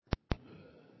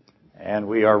And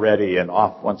we are ready and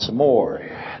off once more.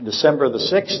 December the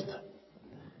 6th,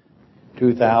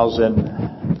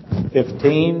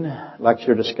 2015,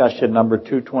 lecture discussion number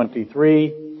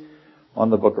 223 on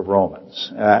the book of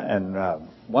Romans.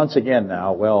 Once again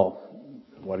now, well,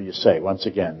 what do you say? Once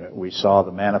again, we saw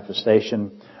the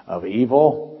manifestation of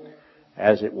evil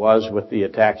as it was with the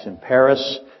attacks in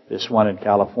Paris. This one in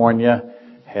California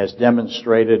has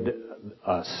demonstrated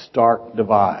a stark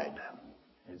divide.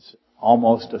 It's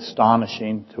almost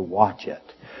astonishing to watch it.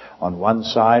 On one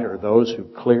side are those who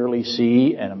clearly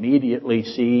see and immediately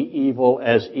see evil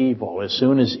as evil. As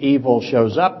soon as evil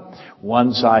shows up,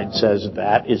 one side says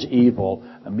that is evil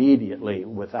immediately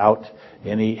without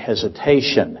any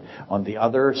hesitation. On the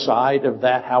other side of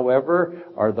that, however,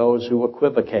 are those who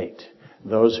equivocate.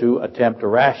 Those who attempt to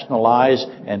rationalize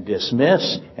and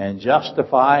dismiss and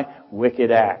justify wicked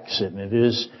acts. And it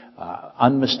is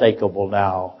unmistakable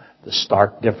now, the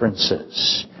stark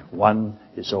differences. One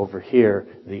is over here,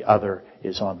 the other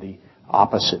is on the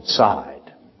opposite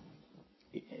side.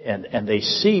 And they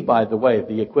see, by the way,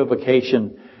 the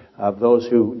equivocation of those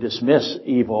who dismiss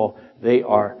evil. They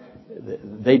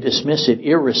dismiss it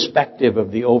irrespective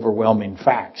of the overwhelming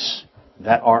facts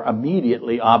that are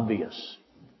immediately obvious.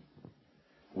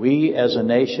 We as a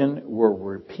nation were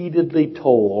repeatedly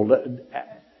told,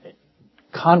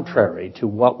 contrary to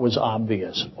what was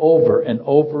obvious, over and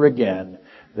over again,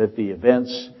 that the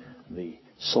events, the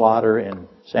slaughter in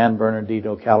San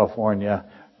Bernardino, California,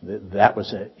 that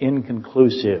was an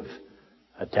inconclusive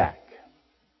attack.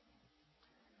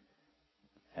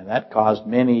 And that caused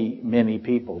many, many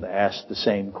people to ask the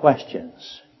same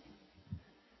questions.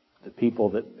 The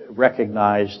people that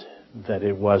recognized that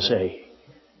it was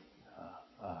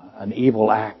an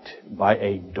evil act by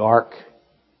a dark,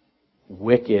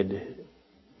 wicked,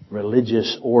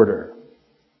 religious order.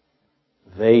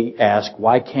 They ask,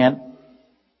 why can't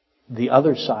the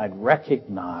other side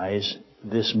recognize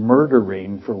this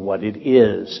murdering for what it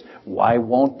is? Why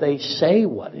won't they say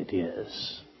what it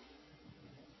is?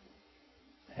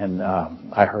 And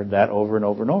I heard that over and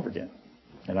over and over again.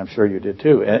 And I'm sure you did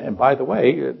too. And by the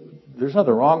way, there's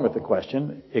nothing wrong with the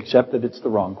question, except that it's the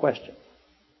wrong question.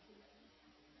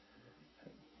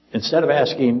 Instead of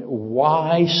asking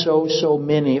why so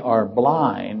many are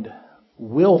blind,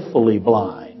 willfully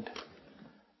blind,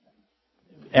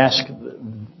 ask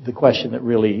the question that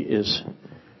really is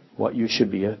what you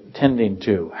should be attending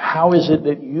to. How is it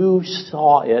that you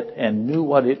saw it and knew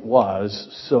what it was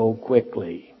so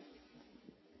quickly?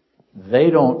 They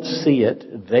don't see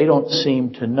it. They don't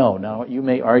seem to know. Now, you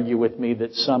may argue with me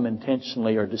that some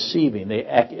intentionally are deceiving. They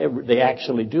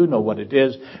actually do know what it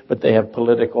is, but they have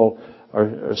political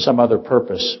or some other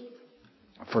purpose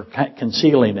for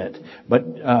concealing it. But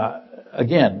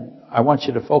again, I want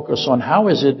you to focus on how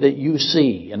is it that you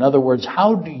see. In other words,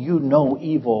 how do you know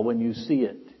evil when you see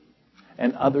it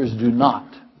and others do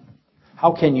not?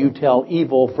 How can you tell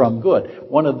evil from good?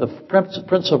 One of the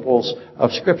principles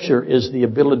of Scripture is the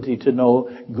ability to know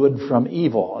good from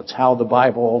evil. It's how the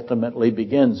Bible ultimately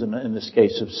begins in this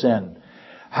case of sin.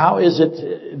 How is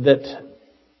it that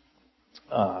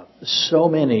so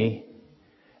many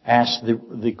ask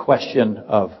the question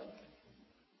of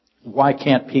why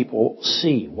can't people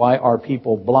see? Why are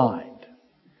people blind?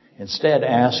 Instead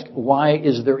ask, why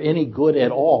is there any good at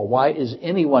all? Why is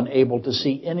anyone able to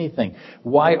see anything?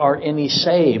 Why are any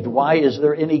saved? Why is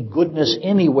there any goodness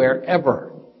anywhere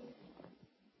ever?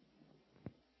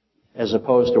 As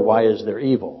opposed to why is there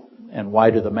evil? And why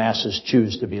do the masses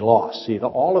choose to be lost? See,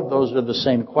 all of those are the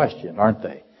same question, aren't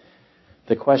they?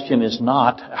 The question is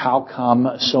not, how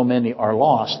come so many are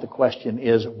lost? The question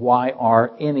is, why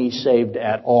are any saved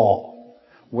at all?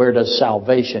 Where does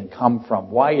salvation come from?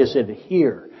 Why is it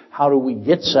here? How do we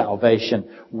get salvation?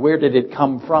 Where did it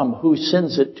come from? Who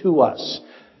sends it to us?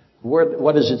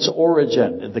 What is its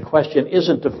origin? The question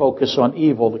isn't to focus on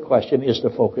evil. The question is to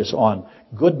focus on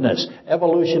goodness.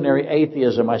 Evolutionary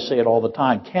atheism, I say it all the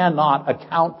time, cannot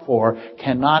account for,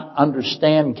 cannot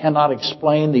understand, cannot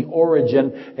explain the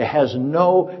origin. It has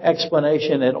no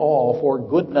explanation at all for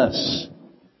goodness.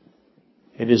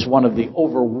 It is one of the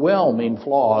overwhelming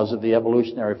flaws of the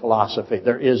evolutionary philosophy.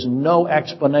 There is no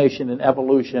explanation in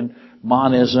evolution,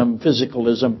 monism,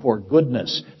 physicalism for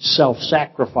goodness,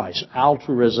 self-sacrifice,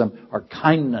 altruism, or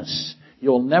kindness.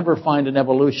 You'll never find an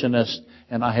evolutionist,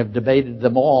 and I have debated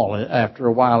them all. After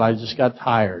a while, I just got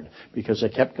tired because I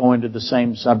kept going to the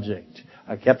same subject.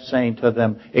 I kept saying to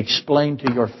them, explain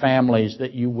to your families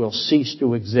that you will cease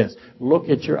to exist.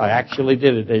 I actually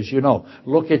did it, as you know.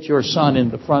 Look at your son in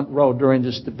the front row during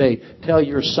this debate. Tell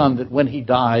your son that when he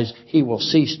dies, he will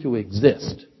cease to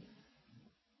exist.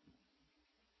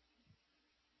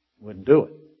 Wouldn't do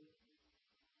it.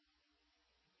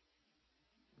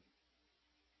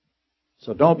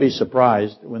 So don't be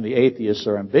surprised when the atheists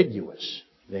are ambiguous.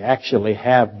 They actually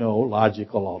have no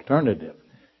logical alternative.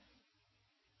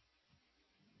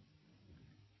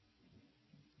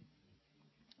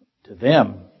 To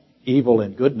them, evil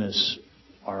and goodness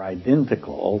are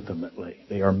identical ultimately.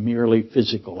 They are merely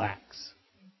physical acts.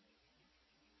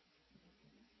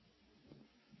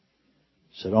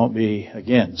 So don't be,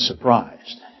 again,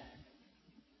 surprised.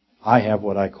 I have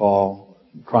what I call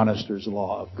Chronister's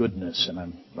law of goodness,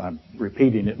 and I'm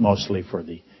repeating it mostly for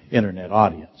the internet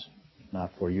audience,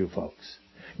 not for you folks.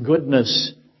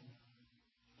 Goodness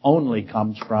only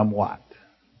comes from what?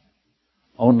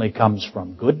 Only comes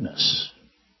from goodness.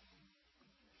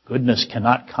 Goodness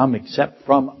cannot come except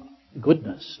from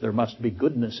goodness. There must be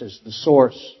goodness as the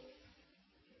source.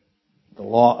 The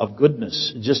law of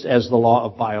goodness, just as the law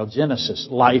of biogenesis.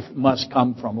 Life must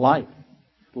come from life.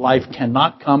 Life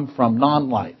cannot come from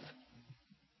non-life.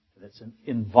 That's an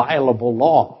inviolable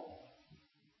law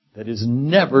that is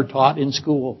never taught in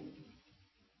school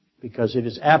because it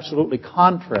is absolutely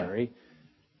contrary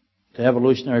to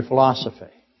evolutionary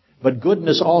philosophy. But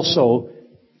goodness also,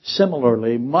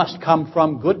 similarly, must come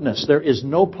from goodness. There is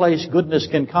no place goodness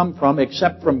can come from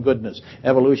except from goodness.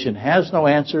 Evolution has no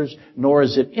answers, nor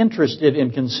is it interested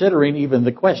in considering even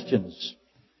the questions.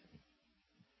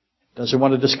 It doesn't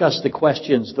want to discuss the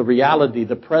questions, the reality,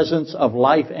 the presence of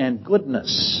life and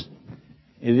goodness.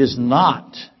 It is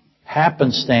not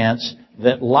happenstance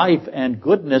that life and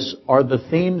goodness are the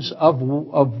themes of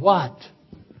what?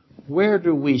 Where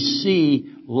do we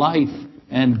see life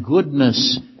and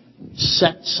goodness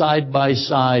set side by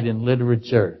side in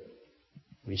literature?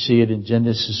 We see it in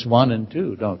Genesis 1 and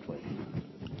 2, don't we?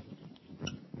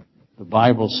 The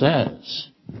Bible says,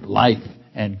 life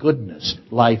and goodness,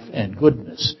 life and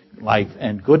goodness, life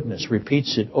and goodness.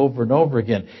 Repeats it over and over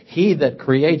again. He that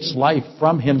creates life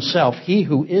from himself, he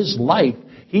who is life,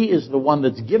 he is the one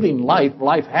that's giving life.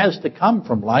 Life has to come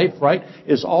from life, right?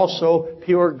 Is also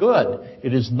pure good.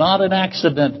 It is not an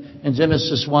accident in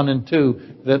Genesis 1 and 2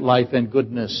 that life and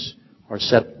goodness are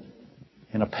set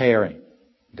in a pairing.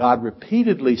 God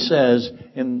repeatedly says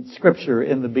in Scripture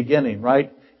in the beginning,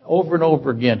 right? Over and over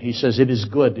again, He says, it is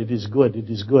good, it is good, it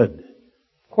is good.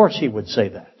 Of course He would say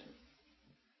that.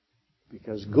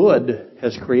 Because good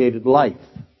has created life.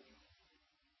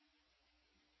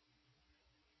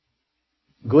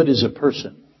 Good is a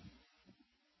person.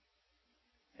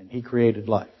 And He created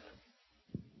life.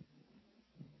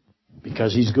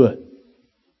 Because He's good.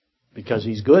 Because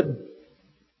He's good,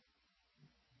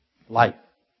 life.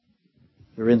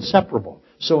 They're inseparable.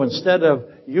 So instead of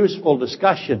useful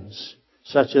discussions,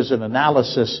 such as an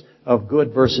analysis of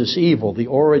good versus evil, the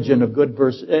origin of good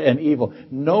and evil,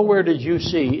 nowhere did you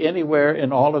see anywhere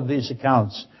in all of these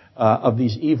accounts of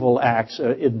these evil acts,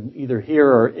 in either here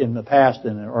or in the past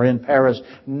or in Paris,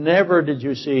 never did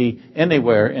you see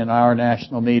anywhere in our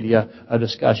national media a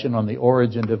discussion on the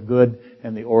origin of good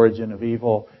and the origin of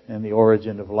evil and the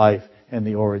origin of life and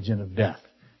the origin of death.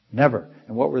 Never.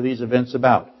 And what were these events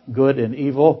about? Good and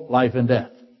evil, life and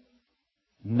death.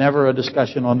 Never a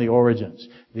discussion on the origins.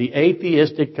 The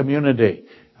atheistic community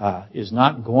is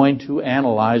not going to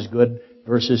analyze good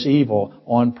versus evil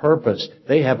on purpose.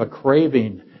 They have a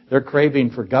craving. Their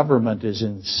craving for government is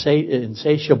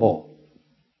insatiable.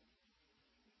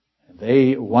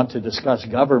 They want to discuss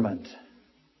government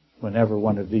whenever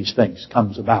one of these things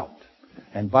comes about.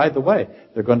 And by the way,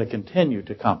 they're going to continue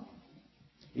to come.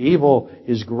 Evil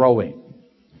is growing.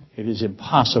 It is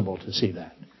impossible to see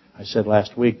that. I said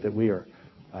last week that we are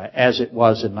as it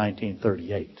was in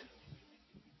 1938.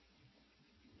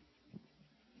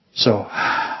 So,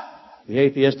 the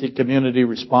atheistic community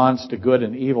responds to good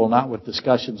and evil not with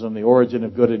discussions on the origin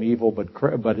of good and evil,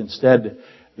 but instead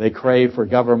they crave for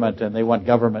government, and they want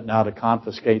government now to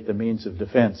confiscate the means of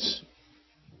defense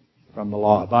from the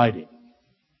law-abiding.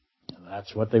 And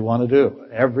that's what they want to do.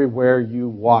 Everywhere you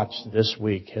watch this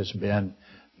week has been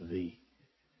the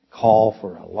call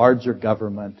for a larger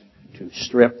government to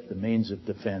strip the means of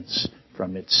defense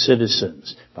from its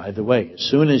citizens. By the way, as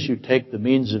soon as you take the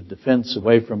means of defense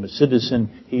away from a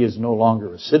citizen, he is no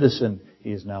longer a citizen,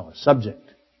 he is now a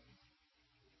subject.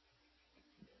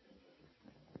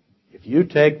 If you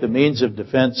take the means of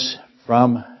defense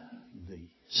from the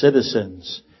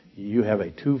citizens, you have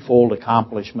a twofold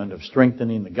accomplishment of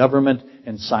strengthening the government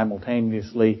and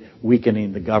simultaneously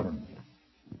weakening the government,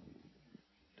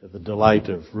 to the delight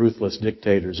of ruthless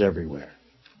dictators everywhere.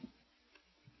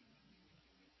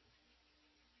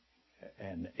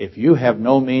 And if you have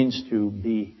no means to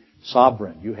be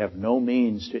sovereign, you have no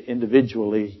means to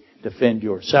individually defend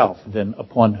yourself, then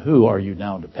upon who are you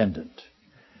now dependent?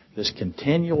 This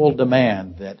continual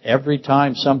demand that every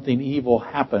time something evil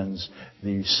happens,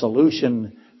 the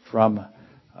solution from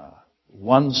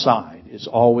one side is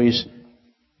always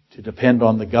to depend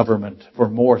on the government for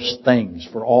more things,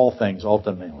 for all things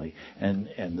ultimately, and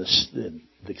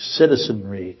the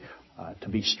citizenry to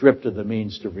be stripped of the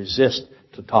means to resist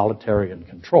totalitarian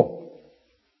control.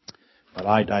 But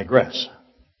I digress.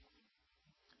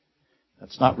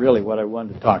 That's not really what I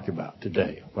wanted to talk about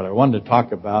today. What I wanted to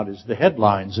talk about is the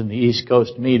headlines in the East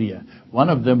Coast media. One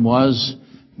of them was,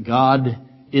 God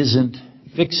isn't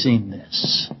fixing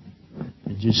this.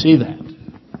 Did you see that?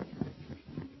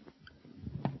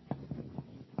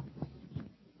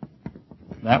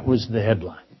 That was the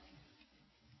headline.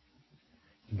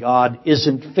 God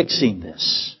isn't fixing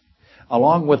this.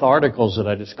 Along with articles that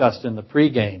I discussed in the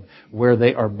pregame where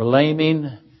they are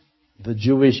blaming the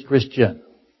Jewish Christian.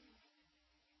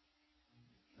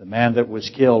 The man that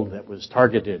was killed, that was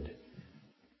targeted.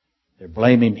 They're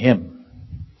blaming him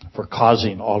for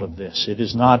causing all of this. It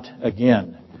is not,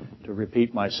 again, to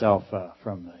repeat myself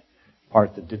from the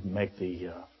part that didn't make the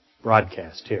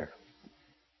broadcast here.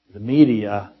 The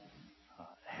media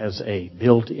has a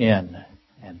built-in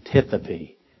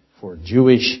antipathy for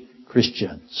Jewish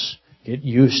Christians. Get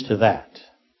used to that.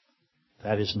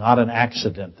 That is not an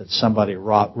accident that somebody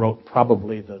wrote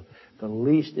probably the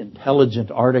least intelligent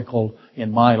article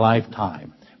in my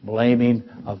lifetime, blaming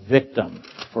a victim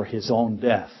for his own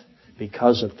death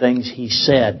because of things he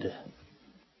said.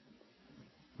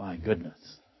 My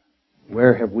goodness.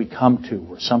 Where have we come to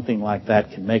where something like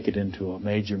that can make it into a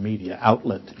major media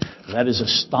outlet? That is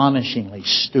astonishingly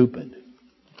stupid.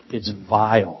 It's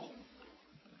vile.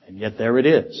 And yet there it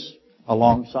is,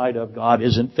 alongside of God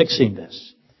isn't fixing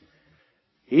this.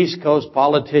 East Coast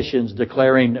politicians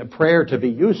declaring prayer to be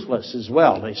useless as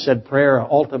well. They said prayer,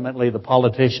 ultimately the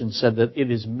politicians said that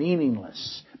it is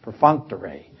meaningless,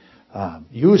 perfunctory,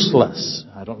 useless.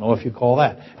 I don't know if you call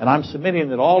that. And I'm submitting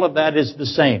that all of that is the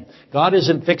same. God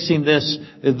isn't fixing this.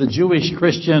 The Jewish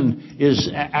Christian is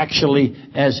actually,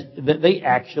 they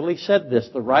actually said this.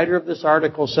 The writer of this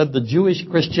article said the Jewish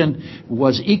Christian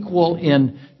was equal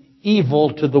in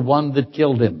evil to the one that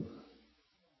killed him.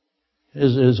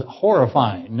 Is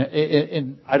horrifying.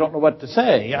 And I don't know what to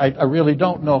say. I really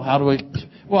don't know how to...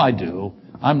 Well, I do.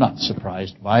 I'm not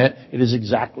surprised by it. It is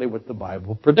exactly what the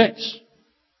Bible predicts.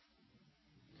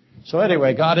 So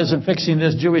anyway, God isn't fixing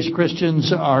this. Jewish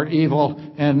Christians are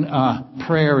evil, and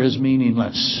prayer is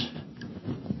meaningless.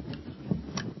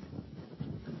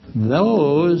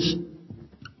 Those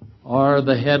are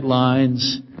the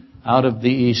headlines out of the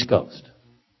East Coast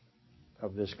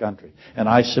of this country. And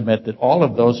I submit that all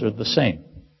of those are the same.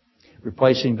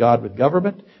 Replacing God with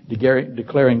government,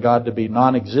 declaring God to be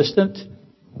non-existent,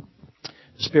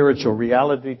 spiritual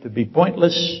reality to be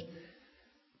pointless,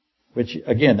 which,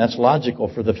 again, that's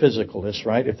logical for the physicalist,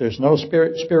 right? If there's no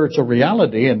spiritual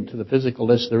reality, and to the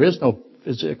physicalist there is no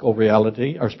physical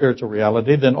reality or spiritual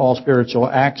reality, then all spiritual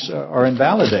acts are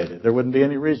invalidated. There wouldn't be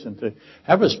any reason to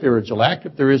have a spiritual act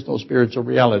if there is no spiritual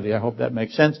reality. I hope that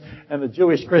makes sense. And the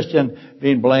Jewish Christian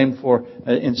being blamed for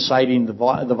inciting the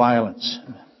violence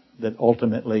that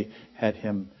ultimately had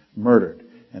him murdered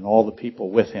and all the people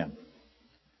with him.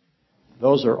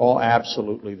 Those are all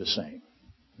absolutely the same.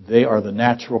 They are the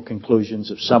natural conclusions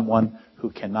of someone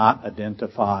who cannot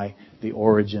identify the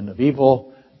origin of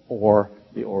evil or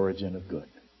the origin of good.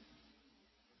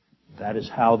 That is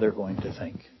how they're going to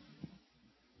think.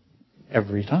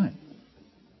 Every time.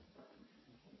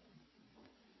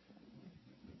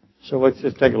 So let's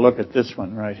just take a look at this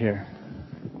one right here.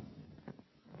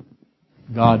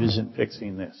 God isn't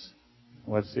fixing this.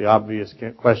 What's the obvious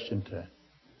question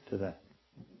to that?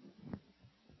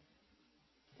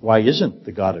 Why isn't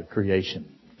the God of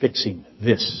creation fixing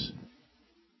this?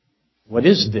 What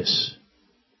is this?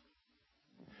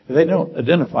 They don't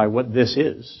identify what this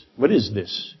is. What is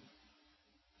this?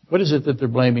 What is it that they're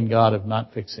blaming God of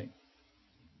not fixing?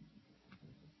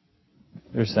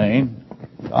 They're saying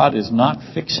God is not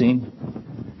fixing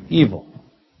evil.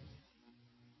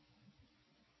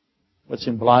 What's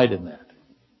implied in that?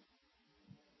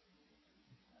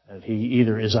 That he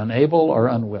either is unable or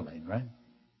unwilling, right?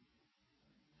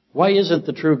 Why isn't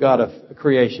the true God of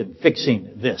creation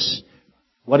fixing this?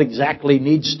 What exactly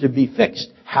needs to be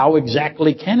fixed? How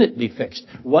exactly can it be fixed?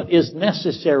 What is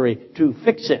necessary to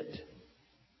fix it?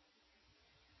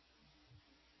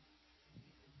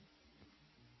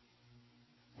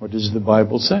 What does the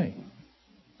Bible say?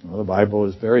 Well, the Bible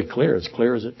is very clear, as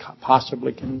clear as it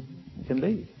possibly can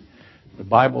be. The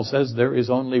Bible says there is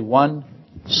only one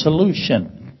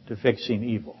solution to fixing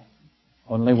evil.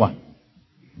 Only one.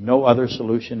 No other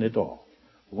solution at all.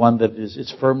 One that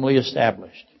is firmly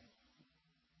established.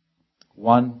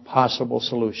 one possible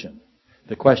solution.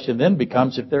 The question then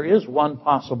becomes, if there is one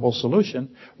possible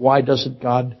solution, why doesn't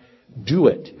God do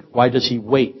it? Why does He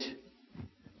wait?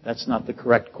 That's not the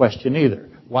correct question either.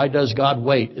 Why does God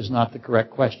wait is not the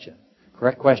correct question.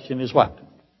 Correct question is what?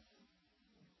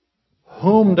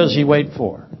 Whom does He wait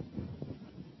for?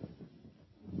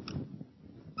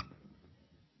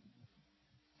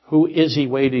 Who is He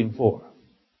waiting for?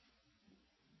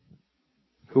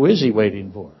 Who is He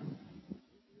waiting for?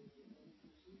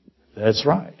 That's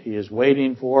right. He is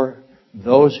waiting for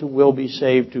those who will be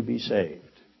saved to be saved.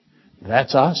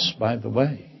 That's us, by the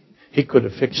way. He could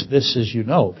have fixed this, as you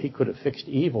know. He could have fixed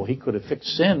evil. He could have fixed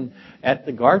sin at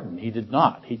the garden. He did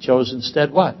not. He chose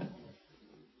instead what?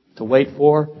 To wait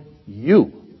for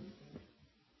you.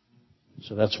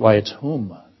 So that's why it's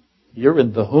whom. You're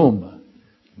in the whom.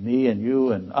 Me and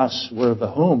you and us were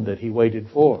the whom that He waited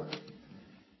for.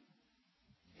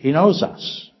 He knows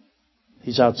us.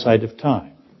 He's outside of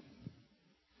time.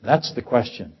 That's the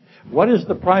question. What is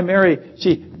the primary...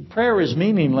 See, prayer is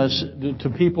meaningless to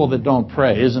people that don't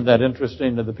pray. Isn't that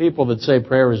interesting? The people that say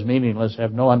prayer is meaningless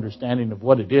have no understanding of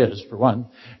what it is, for one,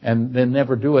 and they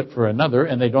never do it for another,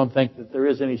 and they don't think that there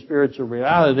is any spiritual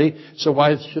reality, so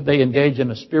why should they engage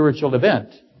in a spiritual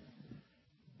event?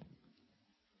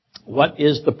 What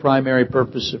is the primary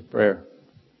purpose of prayer?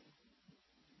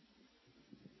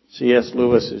 C.S.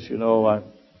 Lewis, as you know, I'm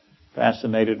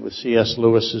fascinated with C.S.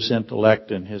 Lewis's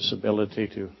intellect and his ability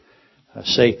to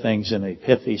say things in a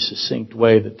pithy, succinct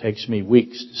way that takes me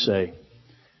weeks to say.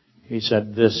 He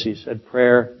said this, he said,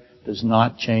 prayer does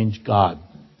not change God.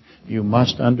 You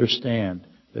must understand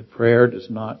that prayer does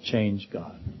not change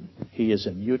God. He is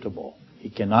immutable. He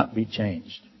cannot be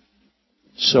changed.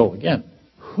 So again,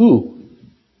 who?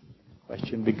 The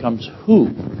question becomes who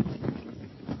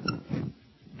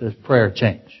does prayer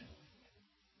change?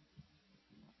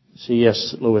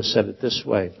 C.S. Lewis said it this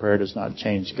way, prayer does not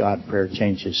change God, prayer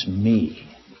changes me.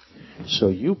 So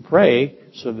you pray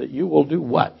so that you will do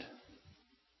what?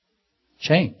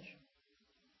 Change.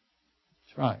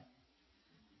 That's right.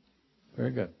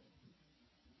 Very good.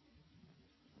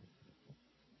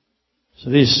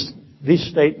 So these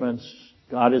statements,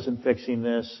 God isn't fixing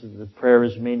this, the prayer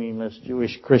is meaningless,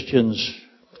 Jewish Christians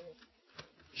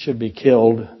should be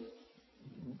killed.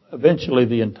 Eventually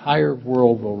the entire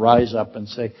world will rise up and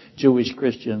say, Jewish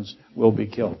Christians will be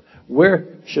killed.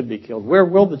 Where should be killed? Where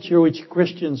will the Jewish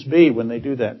Christians be when they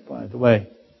do that, by the way?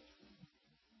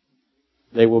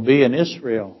 They will be in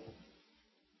Israel.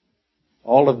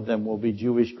 All of them will be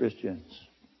Jewish Christians.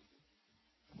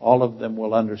 All of them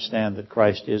will understand that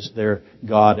Christ is their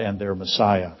God and their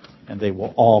Messiah. And they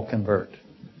will all convert.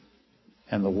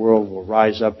 And the world will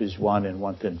rise up as one and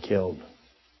want them killed.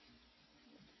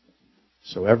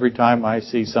 So every time I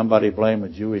see somebody blame a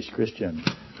Jewish Christian,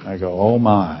 I go, oh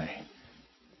my,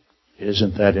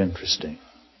 isn't that interesting?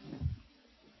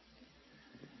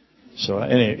 So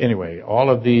anyway,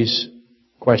 all of these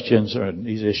questions or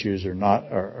these issues are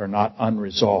not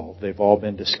unresolved. They've all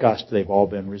been discussed. They've all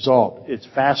been resolved. It's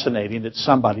fascinating that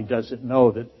somebody doesn't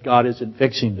know that God isn't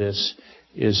fixing this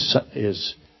is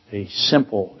a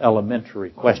simple,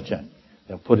 elementary question.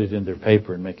 They'll put it in their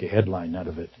paper and make a headline out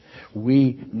of it.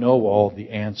 We know all the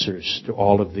answers to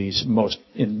all of these. Most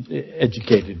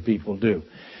educated people do.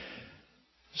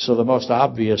 So the most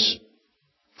obvious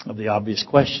of the obvious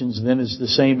questions then is the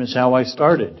same as how I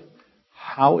started.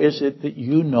 How is it that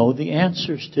you know the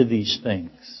answers to these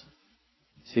things?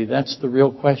 See, that's the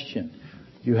real question.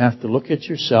 You have to look at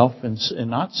yourself and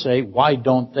not say, why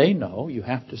don't they know? You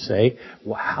have to say,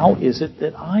 well, how is it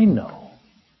that I know?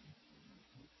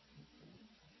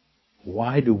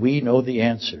 Why do we know the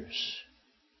answers?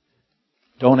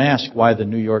 Don't ask why the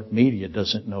New York media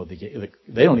doesn't know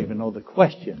they don't even know the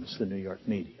questions, the New York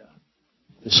media.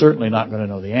 They're certainly not going to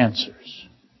know the answers.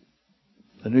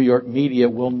 The New York media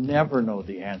will never know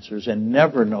the answers and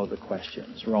never know the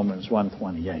questions, Romans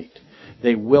 1:28.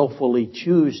 They willfully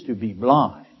choose to be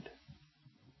blind.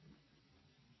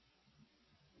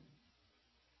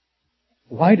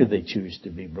 Why do they choose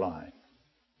to be blind?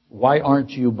 Why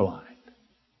aren't you blind?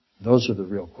 Those are the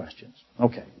real questions.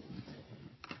 Okay.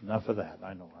 Enough of that.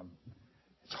 I know.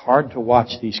 It's hard to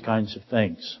watch these kinds of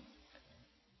things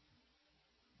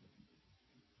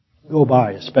go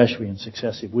by, especially in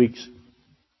successive weeks,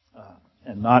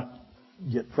 and not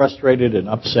get frustrated and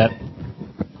upset.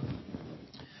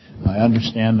 I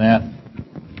understand that.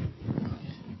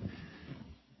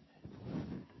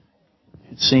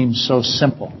 It seems so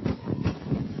simple.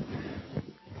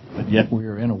 But yet we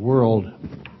are in a world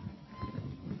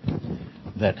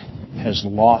that has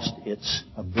lost its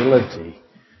ability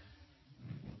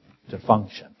to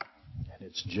function. And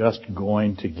It's just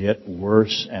going to get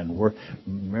worse and worse.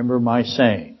 Remember my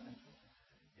saying,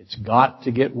 it's got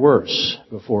to get worse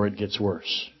before it gets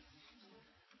worse.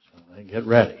 So get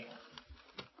ready.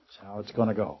 That's how it's going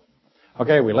to go.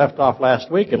 Okay, we left off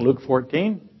last week at Luke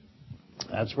 14.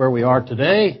 That's where we are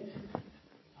today.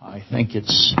 I think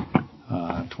it's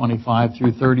 25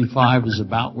 through 35 is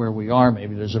about where we are.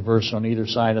 Maybe there's a verse on either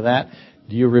side of that.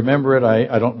 Do you remember it?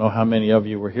 I don't know how many of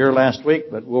you were here last week,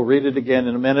 but we'll read it again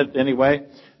in a minute anyway.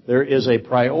 There is a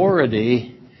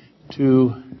priority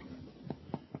to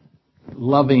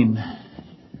loving,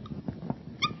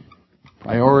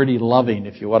 priority loving,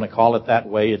 if you want to call it that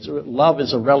way. Love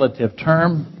is a relative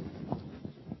term.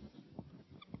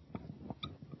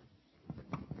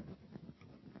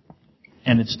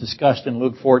 And it's discussed in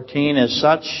Luke 14 as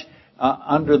such.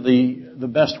 Under the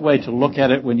best way to look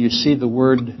at it when you see the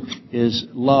word is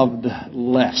loved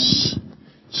less.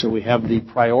 So we have the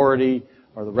priority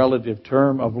or the relative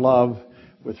term of love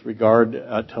with regard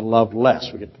to love less.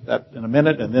 We'll get to that in a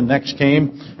minute. And then next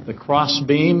came the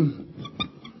crossbeam.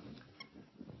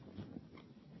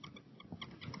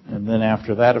 And then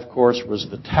after that, of course, was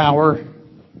the tower.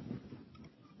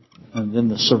 And then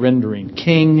the surrendering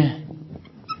king,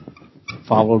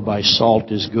 followed by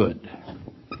salt is good.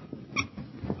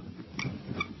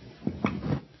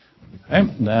 Okay,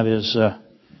 that is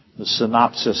the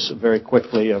synopsis very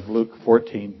quickly of Luke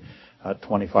 14,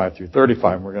 25 through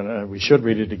 35. We should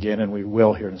read it again, and we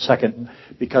will here in a second,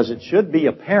 because it should be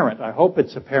apparent. I hope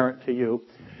it's apparent to you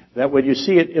that when you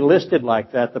see it listed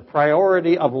like that, the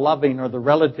priority of loving, or the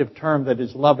relative term that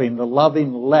is loving, the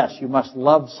loving less. You must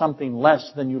love something less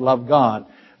than you love God.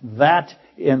 That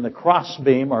in the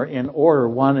crossbeam are in order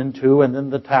 1 and 2, and then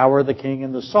the tower, the king,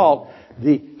 and the salt.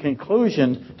 The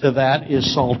conclusion to that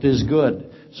is salt is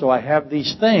good. So I have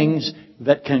these things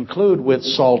that conclude with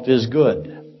salt is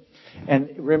good. And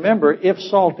remember, if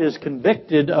salt is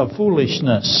convicted of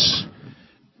foolishness,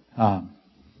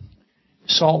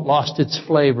 salt lost its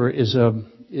flavor is an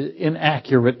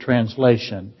inaccurate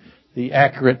translation. The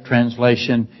accurate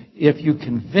translation, if you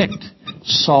convict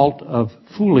salt of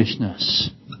foolishness,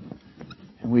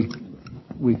 and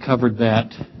we covered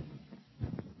that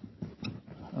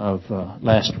of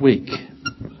last week.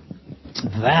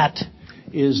 That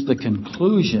is the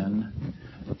conclusion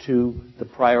to the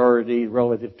priority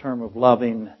relative term of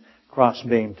loving,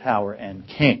 crossbeam, tower, and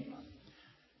king.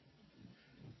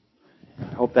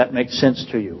 I hope that makes sense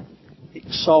to you.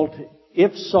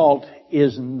 If salt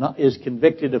is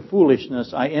convicted of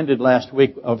foolishness, I ended last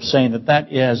week of saying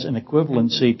that is an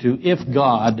equivalency to if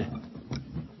God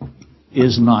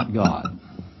is not God.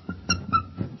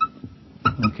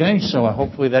 Okay, so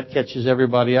hopefully that catches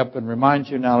everybody up and reminds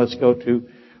you. Now let's go to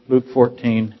Luke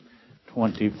 14,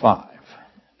 25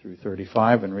 through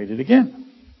 35 and read it again.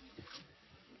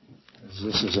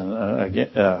 This is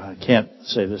I can't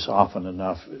say this often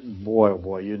enough. Boy, oh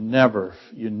boy, you never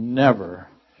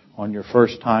on your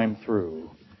first time through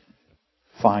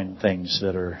find things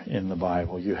that are in the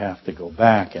Bible. You have to go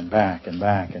back and back and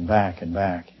back and back and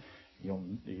back.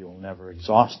 You'll never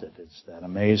exhaust it. It's that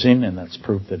amazing, and that's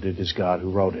proof that it is God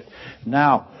who wrote it.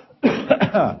 Now,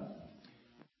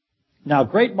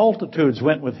 great multitudes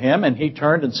went with him, and he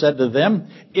turned and said to them,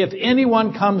 if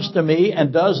anyone comes to me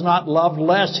and does not love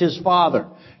less his father,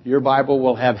 your Bible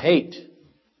will have hate.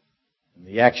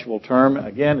 The actual term,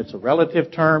 again, it's a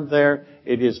relative term there.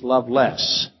 It is love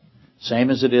less.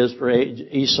 Same as it is for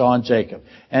Esau and Jacob.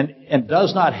 And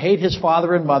does not hate his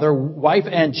father and mother, wife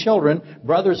and children,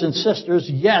 brothers and sisters,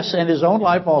 yes, and his own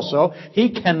life also, he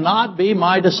cannot be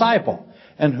my disciple.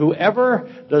 And whoever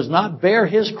does not bear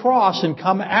his cross and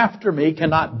come after me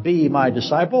cannot be my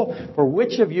disciple. For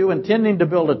which of you, intending to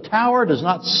build a tower, does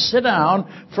not sit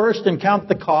down first and count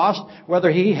the cost, whether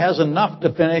he has enough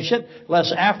to finish it,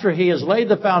 lest after he has laid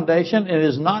the foundation and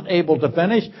is not able to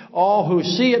finish, all who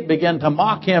see it begin to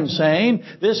mock him, saying,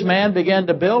 this man began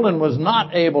to build and was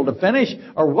not able to finish?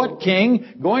 Or what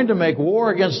king, going to make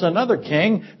war against another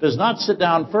king, does not sit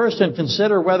down first and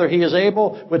consider whether he is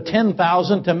able with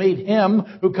 10,000 to meet him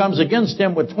who comes against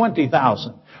him with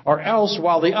 20,000? Or else,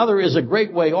 while the other is a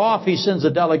great way off, he sends a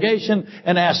delegation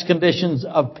and asks conditions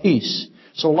of peace.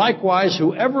 So likewise,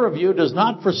 whoever of you does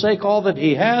not forsake all that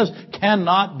he has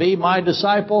cannot be my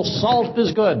disciple. Salt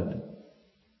is good.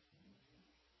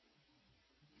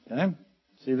 Okay?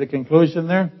 See the conclusion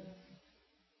there?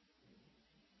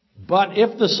 But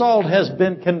if the salt has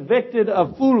been convicted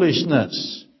of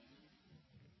foolishness,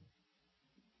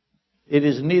 it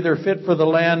is neither fit for the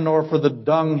land nor for the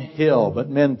dunghill, but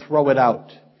men throw it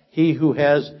out. He who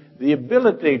has the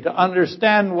ability to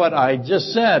understand what I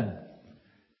just said,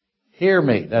 hear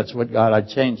me. That's what God, I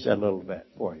changed that a little bit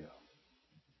for you.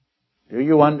 Do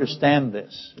you understand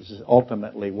this? This is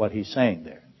ultimately what he's saying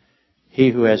there. He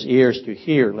who has ears to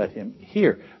hear, let him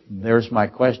hear. There's my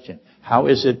question. How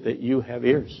is it that you have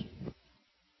ears?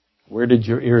 Where did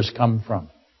your ears come from?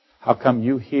 How come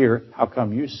you hear? How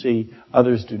come you see?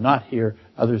 Others do not hear.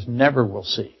 Others never will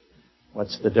see.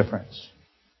 What's the difference?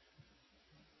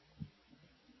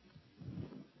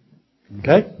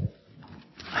 Okay?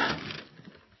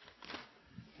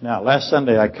 Now, last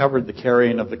Sunday I covered the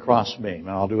carrying of the crossbeam, and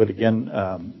I'll do it again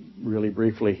really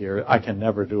briefly here. I can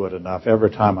never do it enough. Every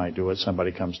time I do it,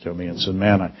 somebody comes to me and says,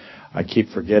 man, I keep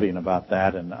forgetting about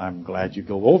that, and I'm glad you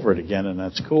go over it again, and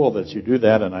that's cool that you do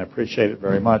that, and I appreciate it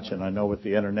very much, and I know with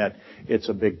the Internet, it's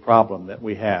a big problem that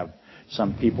we have.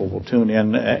 Some people will tune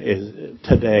in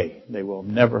today. They will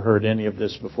have never heard any of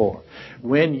this before.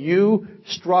 When you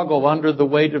struggle under the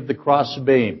weight of the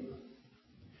crossbeam,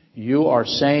 you are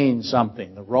saying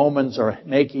something. The Romans are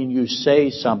making you say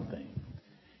something.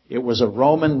 It was a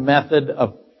Roman method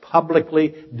of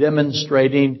publicly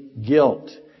demonstrating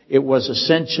guilt. It was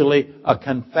essentially a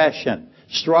confession.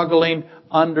 Struggling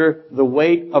under the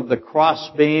weight of the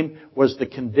crossbeam was the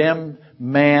condemned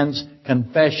man's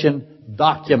confession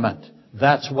document.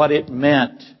 That's what it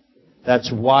meant. That's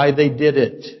why they did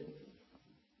it.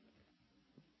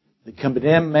 The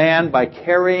condemned man, by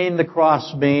carrying the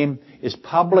crossbeam, is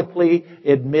publicly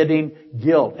admitting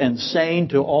guilt and saying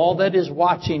to all that is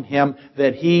watching him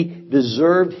that he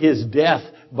deserved his death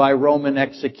by Roman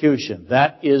execution.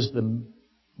 That is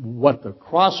what the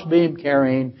crossbeam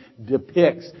carrying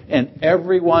depicts. And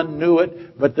everyone knew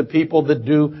it but the people that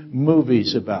do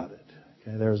movies about it.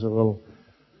 Okay, there's a little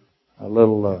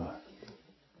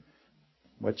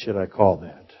what should I call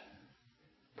that?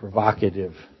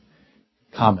 Provocative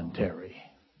commentary.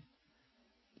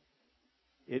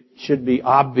 It should be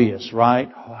obvious, right?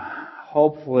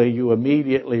 Hopefully you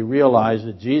immediately realize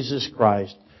that Jesus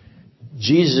Christ,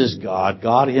 Jesus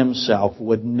God Himself,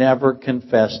 would never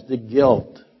confess the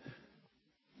guilt.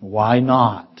 Why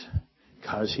not?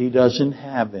 Because He doesn't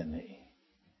have any.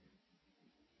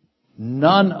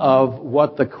 None of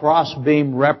what the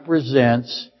crossbeam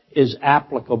represents is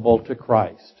applicable to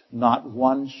Christ. Not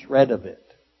one shred of it.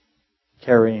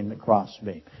 Carrying the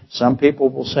crossbeam. Some people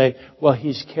will say, well,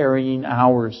 He's carrying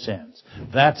our sins.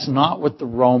 That's not what the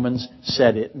Romans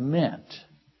said it meant.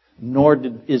 Nor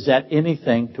is that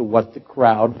anything to what the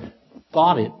crowd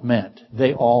thought it meant.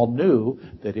 They all knew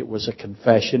that it was a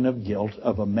confession of guilt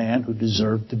of a man who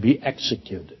deserved to be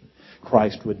executed.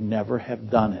 Christ would never have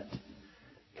done it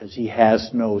because He has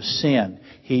no sin.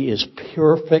 He is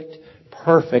perfect,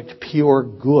 pure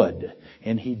good.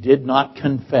 And He did not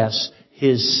confess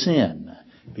His sin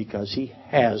because He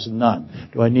has none.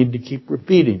 Do I need to keep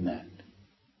repeating that?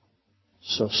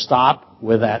 So stop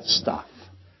with that stuff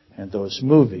and those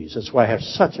movies. That's why I have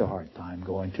such a hard time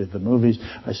going to the movies.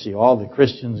 I see all the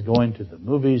Christians going to the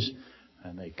movies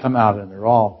and they come out and they're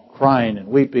all crying and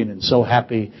weeping and so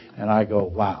happy, and I go,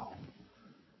 wow.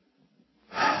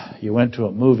 You went to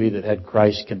a movie that had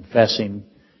Christ confessing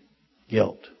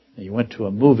guilt. You went to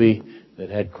a movie that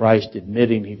had Christ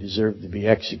admitting He deserved to be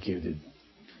executed.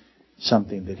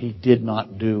 Something that He did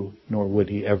not do, nor would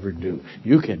He ever do.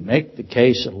 You can make the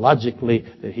case logically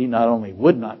that He not only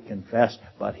would not confess,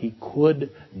 but He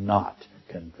could not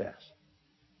confess.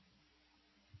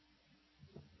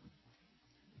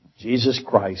 Jesus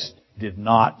Christ did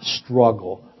not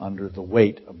struggle under the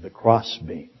weight of the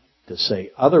crossbeam. To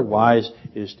say otherwise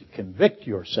is to convict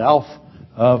yourself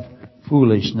of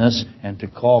foolishness and to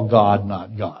call God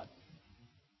not God.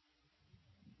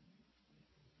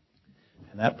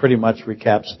 And that pretty much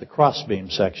recaps the crossbeam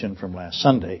section from last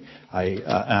Sunday.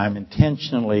 I'm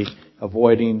intentionally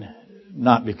avoiding,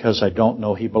 not because I don't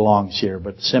know he belongs here,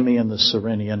 but Simeon the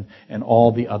Cyrenian and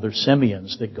all the other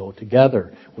Simeons that go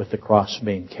together with the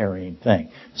crossbeam carrying thing.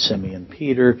 Simeon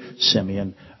Peter,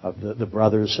 Simeon of the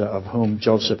brothers of whom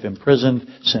Joseph imprisoned,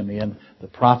 Simeon the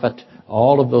prophet.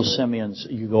 All of those Simeons,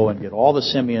 you go and get all the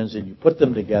Simeons and you put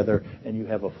them together and you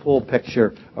have a full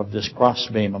picture of this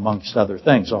crossbeam amongst other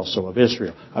things, also of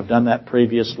Israel. I've done that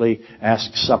previously.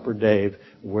 Ask Supper Dave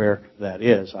where that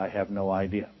is. I have no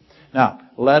idea. Now,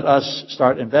 let us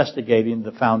start investigating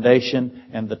the foundation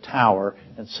and the tower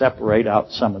and separate out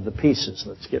some of the pieces.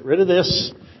 Let's get rid of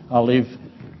this. I'll leave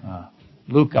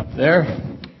Luke up there.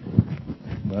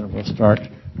 But we'll start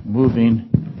moving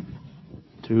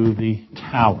to the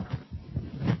tower.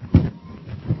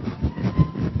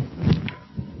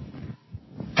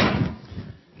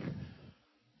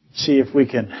 See if we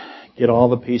can get all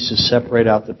the pieces, separate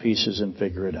out the pieces, and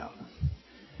figure it out.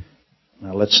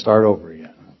 Now let's start over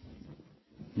again.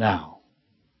 Now.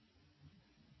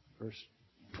 Verse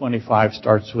 25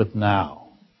 starts with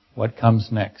now. What comes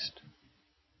next?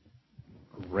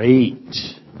 Great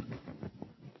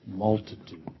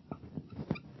multitude.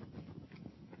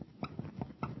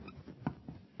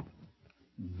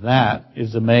 That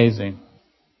is amazing.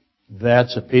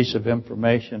 That's a piece of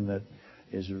information that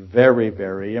is very,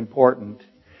 very important.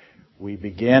 We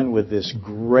begin with this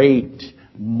great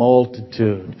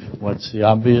multitude. What's the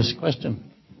obvious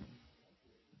question?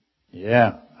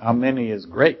 Yeah, how many is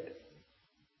great?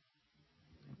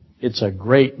 It's a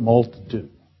great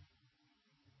multitude.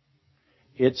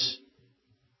 It's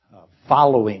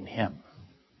following Him.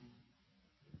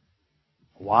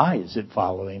 Why is it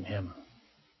following Him?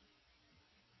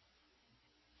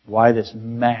 Why this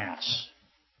mass?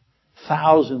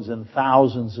 Thousands and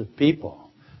thousands of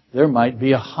people. There might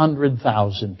be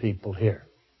 100,000 people here.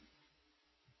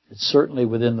 It's certainly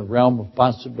within the realm of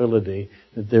possibility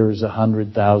that there is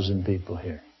 100,000 people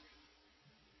here.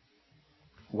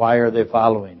 Why are they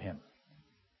following Him?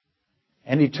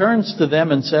 And He turns to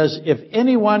them and says, if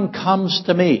anyone comes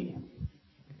to me.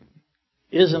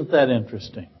 Isn't that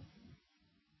interesting?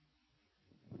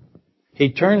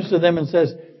 He turns to them and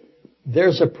says,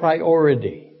 there's a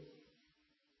priority.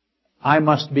 I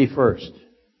must be first.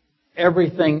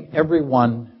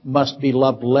 Everyone must be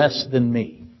loved less than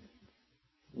me.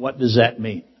 What does that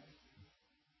mean?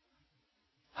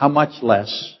 How much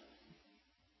less?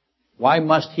 Why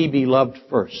must he be loved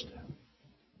first?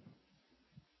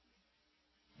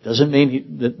 Doesn't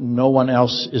mean that no one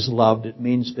else is loved. It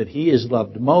means that he is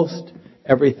loved most.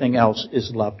 Everything else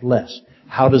is loved less.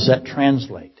 How does that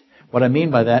translate? What I mean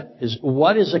by that is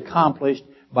what is accomplished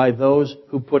by those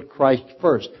who put Christ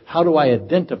first. How do I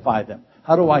identify them?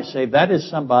 How do I say that is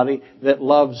somebody that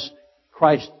loves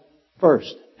Christ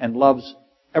first and loves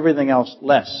everything else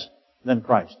less than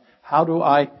Christ? How do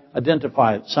I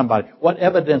identify somebody? What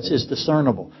evidence is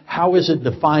discernible? How is it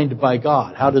defined by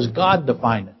God? How does God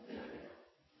define it?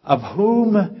 Of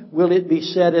whom will it be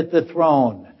said at the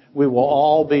throne? We will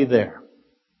all be there.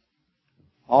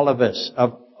 All of us.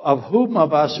 Of whom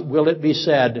of us will it be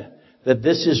said that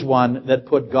this is one that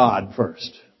put God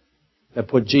first? That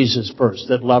put Jesus first?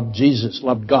 That loved Jesus,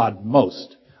 loved God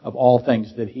most of all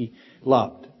things that he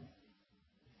loved?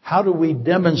 How do we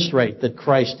demonstrate that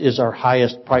Christ is our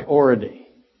highest priority?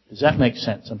 Does that make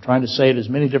sense? I'm trying to say it as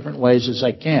many different ways as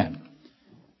I can.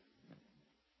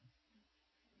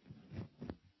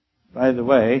 By the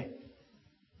way,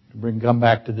 to come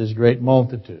back to this great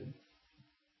multitude,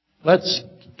 let's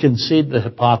concede the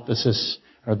hypothesis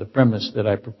or the premise that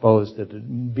I proposed that it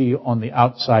would be on the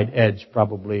outside edge,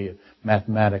 probably, of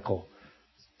mathematical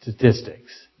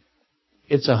statistics.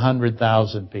 It's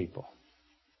 100,000 people.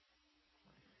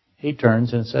 He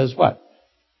turns and says what?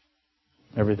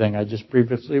 Everything I just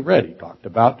previously read. He talked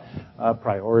about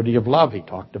priority of love. He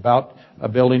talked about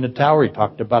building a tower. He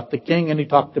talked about the king, and he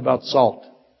talked about salt.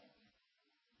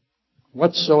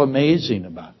 What's so amazing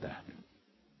about that?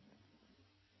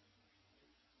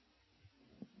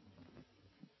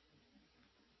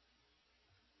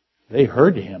 They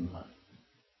heard him.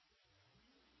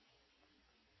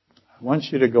 I want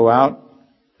you to go out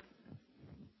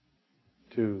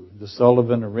to the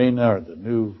Sullivan Arena or the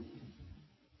new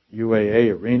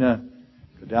UAA Arena,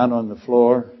 go down on the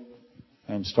floor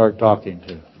and start talking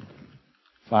to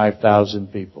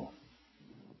 5,000 people.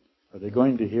 Are they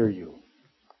going to hear you?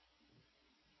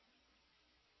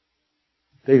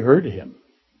 They heard him.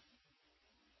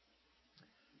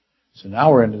 So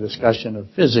now we're in a discussion of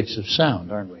physics of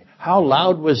sound, aren't we? How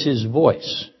loud was his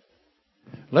voice?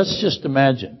 Let's just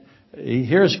imagine.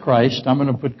 Here's Christ. I'm going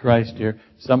to put Christ here.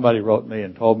 Somebody wrote me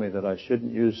and told me that I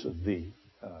shouldn't use the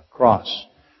cross.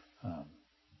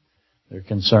 They're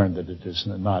concerned that it is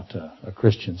not a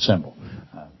Christian symbol.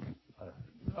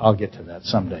 I'll get to that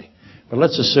someday. But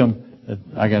let's assume that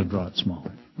I got to draw it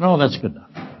smaller. No, that's good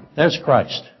enough. There's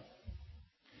Christ.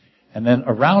 And then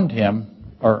around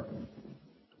him are,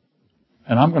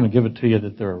 and I'm going to give it to you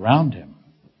that they're around him.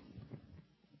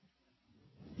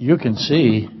 You can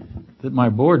see that my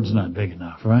board's not big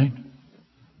enough, right?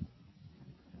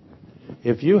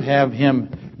 If you have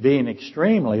him being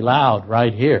extremely loud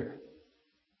right here,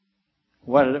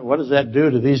 what does that do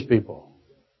to these people?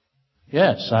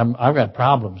 Yes, I've got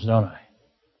problems, don't I?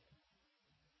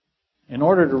 In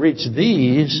order to reach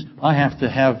these, I have to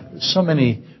have so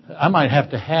many. I might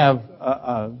have to have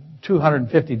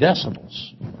 250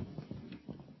 decibels.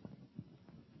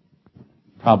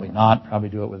 Probably not. Probably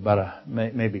do it with about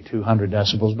maybe 200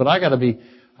 decibels. But I got to be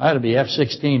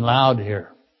F-16 loud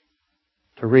here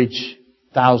to reach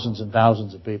thousands and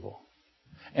thousands of people.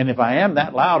 And if I am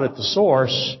that loud at the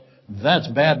source, that's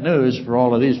bad news for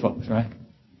all of these folks, right?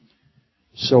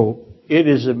 So It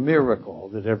is a miracle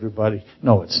that everybody...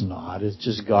 No, it's not. It's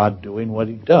just God doing what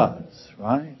He does,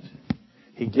 right?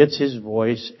 He gets His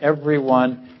voice.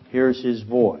 Everyone hears His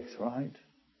voice, right?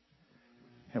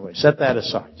 Anyway, set that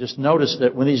aside. Just notice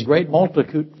that when these great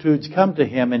multitudes come to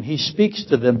Him and He speaks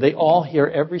to them, they all hear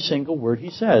every single word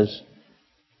He says.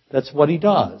 That's what He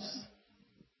does.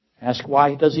 Ask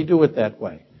why does He do it that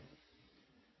way?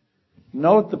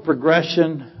 Note the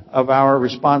progression of our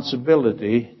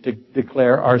responsibility to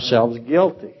declare ourselves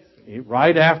guilty.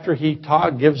 Right after He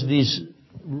gives these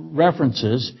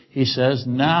references, He says,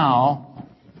 now,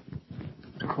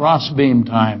 crossbeam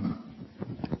time.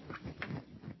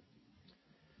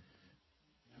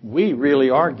 We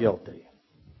really are guilty.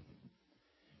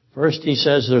 First He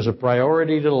says there's a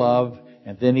priority to love,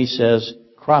 and then He says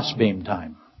crossbeam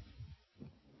time.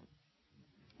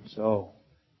 So,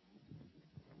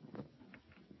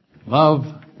 love,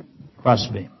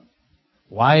 crossbeam.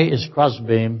 Why is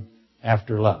crossbeam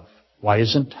after love? Why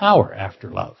isn't tower after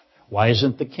love? Why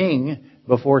isn't the king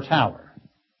before tower?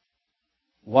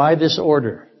 Why this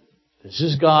order? This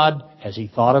is God. Has He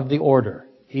thought of the order?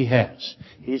 He has.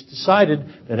 He's decided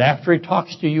that after He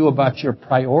talks to you about your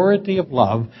priority of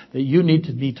love, that you need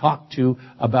to be talked to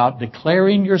about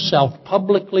declaring yourself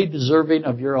publicly deserving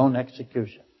of your own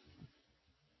execution.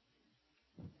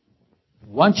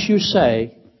 Once you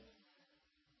say,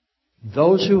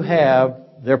 those who have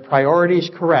their priorities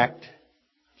correct,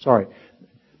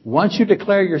 once you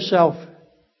declare yourself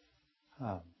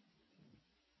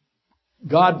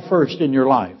God first in your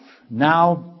life,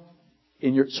 now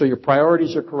so your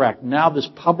priorities are correct. Now this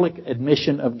public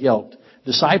admission of guilt.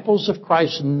 Disciples of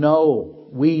Christ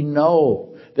we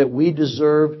know that we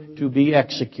deserve to be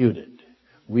executed.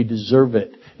 We deserve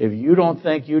it. If you don't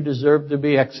think you deserve to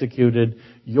be executed,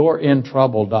 you're in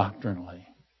trouble doctrinally.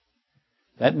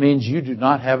 That means you do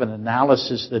not have an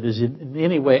analysis that is in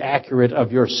any way accurate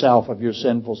of yourself, of your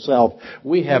sinful self.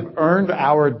 We have earned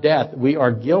our death. We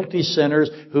are guilty sinners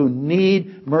who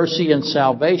need mercy and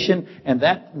salvation, and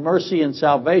that mercy and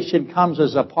salvation comes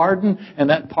as a pardon, and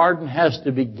that pardon has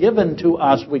to be given to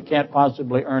us. We can't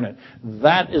possibly earn it.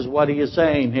 That is what He is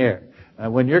saying here.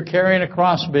 When you're carrying a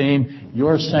crossbeam,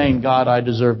 you're saying, God, I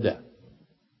deserve death.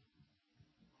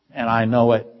 And I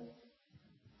know it.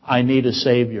 I need a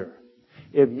Savior.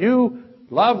 If you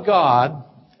love God,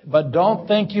 but don't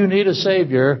think you need a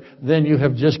Savior, then you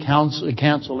have just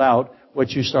canceled out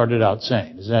what you started out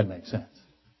saying. Does that make sense?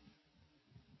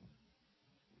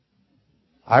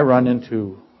 I run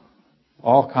into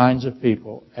all kinds of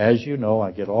people. As you know,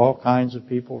 I get all kinds of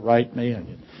people write me. I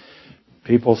get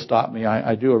people stop me.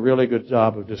 I do a really good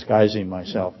job of disguising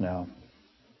myself now.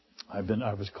 I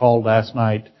was called last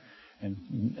night,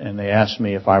 and they asked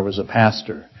me if I was a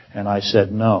pastor, and I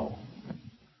said no.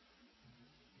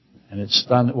 And it's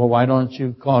stunned. Well, why don't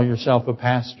you call yourself a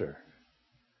pastor?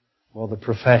 Well, the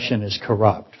profession is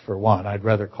corrupt, for one. I'd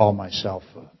rather call myself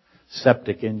a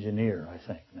septic engineer, I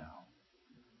think, now.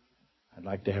 I'd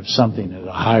like to have something at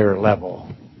a higher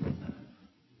level.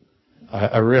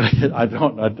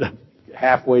 I'm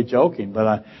halfway joking,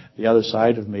 but the other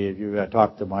side of me, if you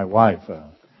talk to my wife,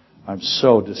 I'm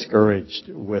so discouraged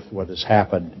with what has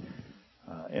happened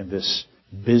in this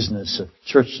business of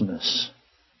churchness.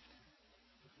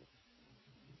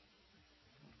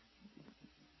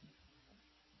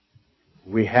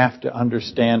 We have to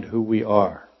understand who we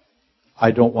are.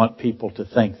 I don't want people to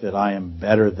think that I am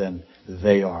better than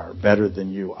they are, better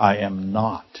than you. I am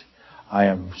not. I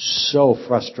am so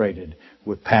frustrated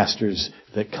with pastors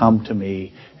that come to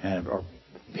me or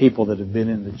people that have been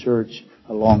in the church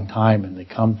a long time, and they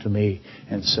come to me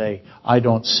and say, I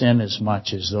don't sin as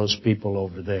much as those people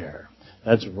over there.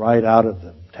 That's right out of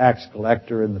the tax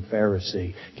collector and the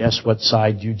Pharisee. Guess what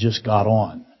side you just got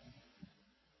on?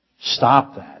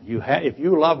 Stop that. If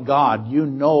you love God, you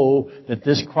know that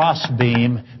this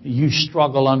crossbeam, you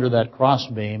struggle under that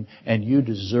crossbeam, and you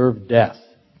deserve death.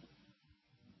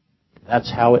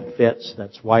 That's how it fits.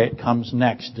 That's why it comes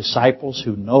next. Disciples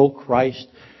who know Christ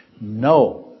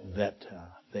know that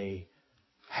they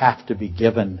have to be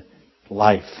given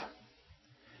life.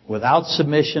 Without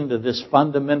submission to this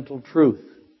fundamental truth,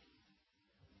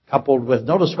 coupled with,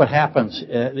 notice what happens.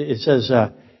 It says,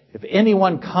 if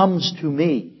anyone comes to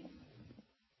me,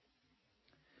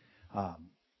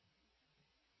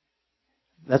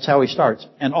 that's how he starts.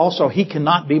 And also, he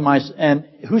cannot be and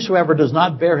whosoever does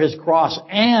not bear his cross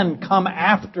and come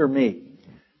after me.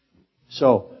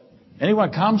 So,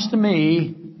 anyone comes to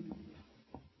me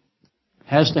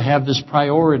has to have this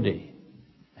priority.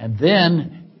 And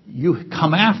then you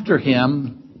come after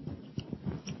him.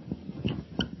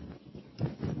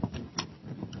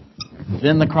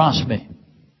 Then the crossbeam.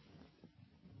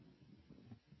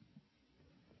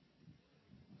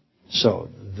 So,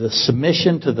 the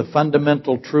submission to the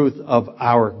fundamental truth of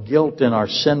our guilt and our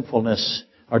sinfulness,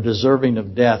 our deserving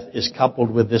of death, is coupled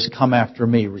with this come after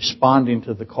me, responding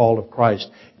to the call of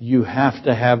Christ. You have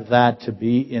to have that to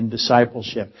be in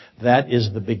discipleship. That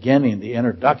is the beginning, the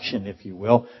introduction, if you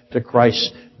will, to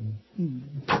Christ's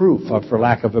proof, for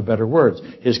lack of a better word.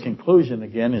 His conclusion,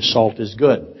 again, is salt is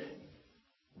good.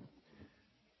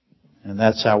 And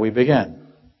that's how we begin.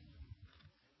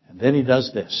 And then he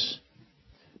does this.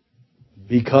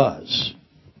 Because.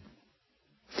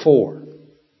 4.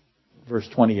 Verse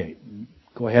 28.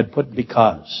 Go ahead, put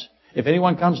because. If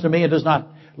anyone comes to me and does not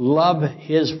love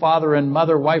his father and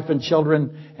mother, wife and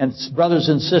children, and brothers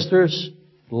and sisters,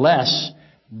 less,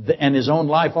 and his own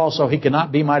life also, he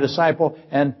cannot be my disciple.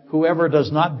 And whoever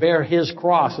does not bear his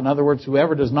cross, in other words,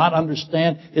 whoever does not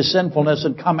understand his sinfulness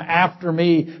and come after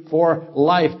me for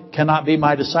life, cannot be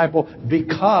my disciple.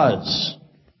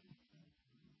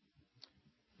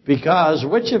 Because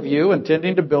which of you,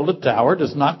 intending to build a tower,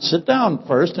 does not sit down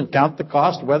first and count the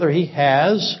cost, whether he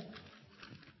has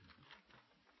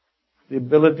the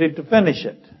ability to finish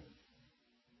it?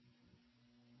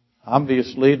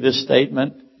 Obviously, this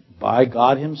statement by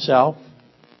God himself,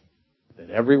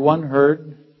 that everyone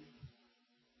heard,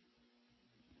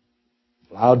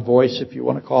 loud voice, if you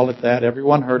want to call it that,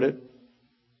 everyone heard it.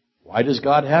 Why does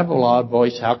God have a loud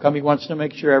voice? How come he wants to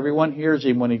make sure everyone hears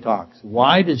him when he talks?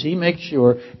 Why does he make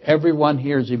sure everyone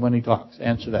hears him when he talks?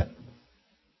 Answer that.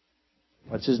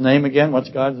 What's his name again? What's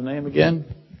God's name again?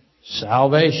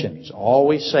 Salvation. He's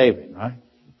always saving, right?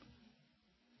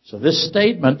 So this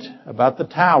statement about the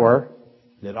tower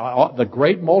that the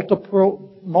great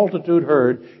multitude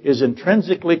heard is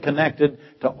intrinsically connected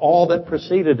to all that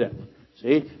preceded it.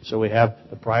 See? So we have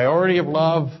the priority of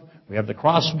love. We have the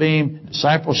crossbeam,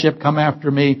 discipleship, come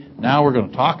after me. Now we're going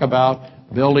to talk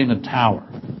about building a tower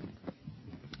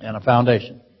and a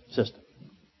foundation system.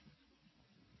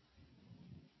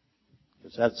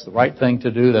 Because that's the right thing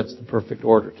to do. That's the perfect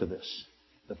order to this.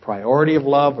 The priority of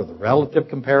love, or the relative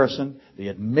comparison, the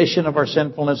admission of our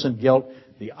sinfulness and guilt,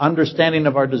 the understanding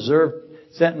of our deserved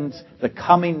sentence, the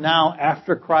coming now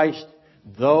after Christ.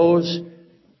 Those,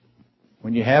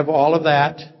 when you have all of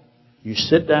that, you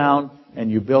sit down and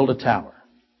you build a tower.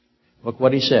 Look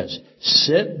what he says.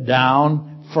 Sit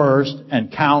down first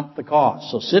and count the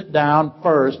cost. So sit down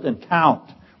first and count,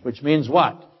 which means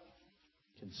what?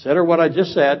 Consider what I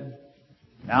just said.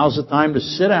 Now's the time to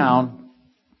sit down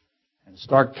and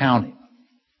start counting.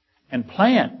 And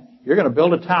plan. You're going to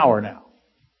build a tower now.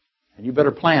 And you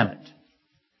better plan it.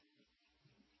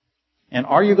 And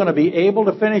are you going to be able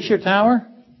to finish your tower?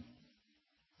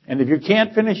 And if you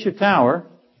can't finish your tower,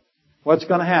 what's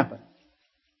going to happen?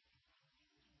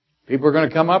 People are going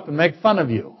to come up and make fun of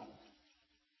you.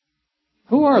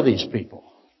 Who are these people?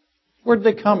 Where did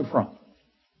they come from?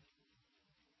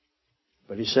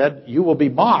 But he said, you will be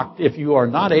mocked if you are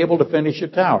not able to finish your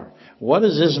tower. What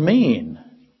does this mean?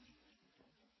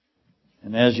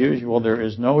 And as usual, there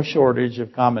is no shortage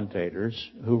of commentators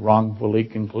who wrongfully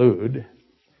conclude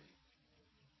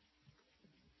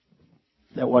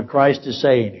that what Christ is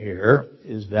saying here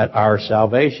is that our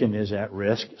salvation is at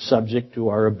risk, subject to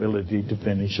our ability to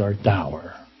finish our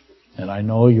tower. And I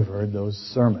know you've heard those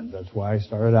sermons. That's why I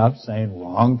started out saying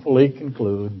wrongfully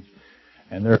conclude,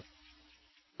 and they're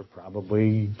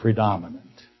probably predominant.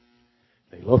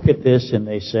 They look at this and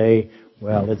they say,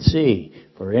 well, let's see,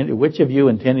 which of you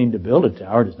intending to build a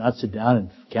tower does not sit down and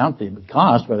count the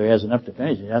cost, whether he has enough to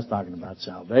finish it? That's talking about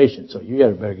salvation. So you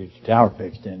better get your tower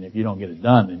fixed, and if you don't get it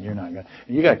done, then you're not going to.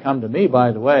 And you got to come to me,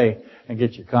 by the way, and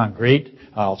get your concrete.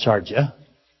 I'll charge you.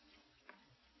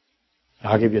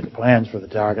 I'll give you the plans for the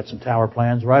tower. I got some tower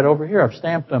plans right over here. I've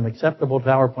stamped them, acceptable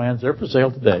tower plans. They're for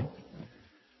sale today.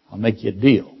 I'll make you a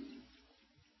deal.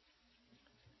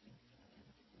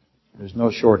 There's no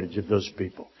shortage of those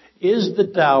people. Is the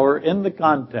tower, in the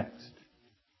context,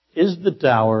 is the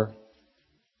tower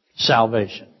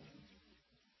salvation?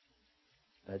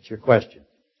 That's your question.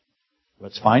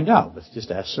 Let's find out. Let's just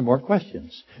ask some more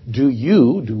questions. Do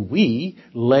we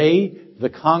lay the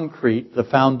concrete, the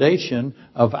foundation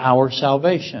of our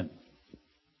salvation?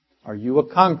 Are you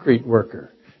a concrete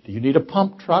worker? Do you need a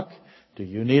pump truck? Do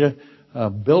you need a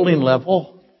building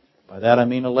level? By that I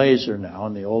mean a laser now.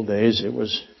 In the old days it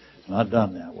was not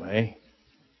done that way.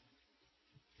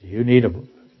 Do you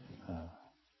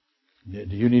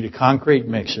need a concrete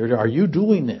mixer? Are you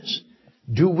doing this?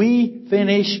 Do we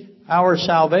finish our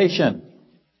salvation?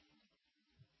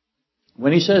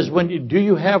 When he says, do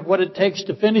you have what it takes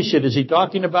to finish it? Is he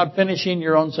talking about finishing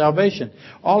your own salvation?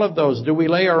 All of those. Do we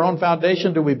lay our own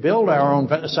foundation? Do we build our own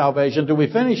salvation? Do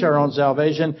we finish our own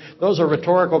salvation? Those are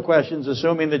rhetorical questions,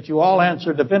 assuming that you all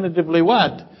answer definitively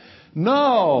what?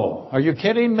 No. Are you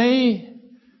kidding me?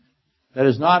 That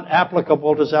is not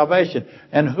applicable to salvation.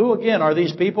 And who, again, are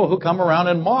these people who come around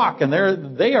and mock? And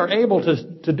they are able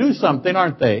to do something,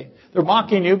 aren't they? They're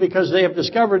mocking you because they have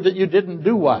discovered that you didn't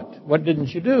do what? What didn't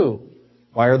you do?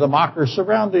 Why are the mockers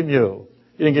surrounding you?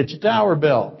 You didn't get your tower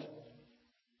built.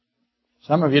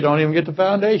 Some of you don't even get the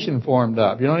foundation formed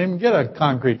up. You don't even get a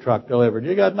concrete truck delivered.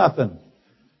 You got nothing.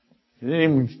 You didn't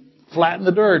even flatten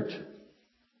the dirt.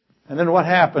 And then what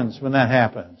happens when that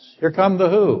happens? Here come the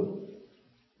who?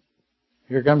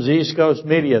 Here comes the East Coast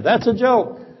media. That's a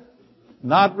joke.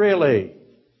 Not really.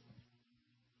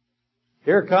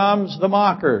 Here comes the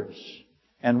mockers.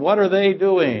 And what are they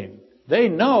doing? They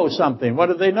know something. What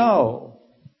do they know?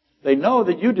 They know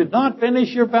that you did not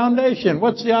finish your foundation.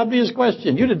 What's the obvious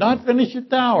question? You did not finish your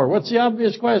tower. What's the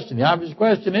obvious question? The obvious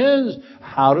question is,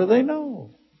 how do they know?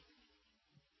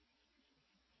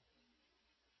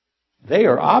 They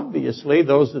are obviously,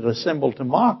 those that assemble to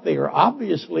mock, they are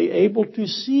obviously able to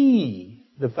see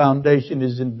the foundation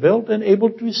isn't built and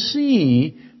able to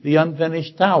see the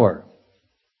unfinished tower.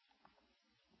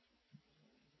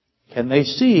 Can they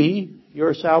see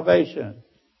your salvation?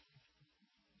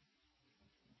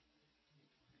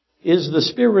 Is the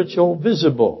spiritual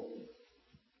visible?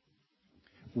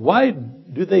 Why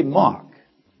do they mock?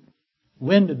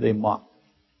 When did they mock?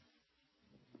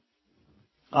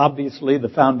 Obviously, the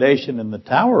foundation and the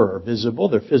tower are visible.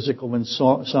 They're physical in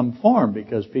some form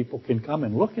because people can come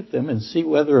and look at them and see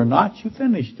whether or not you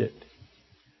finished it.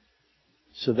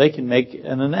 So they can make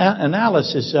an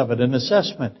analysis of it, an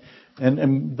assessment.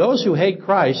 And those who hate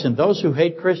Christ and those who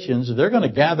hate Christians, they're going to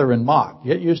gather and mock.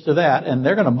 Get used to that. And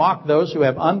they're going to mock those who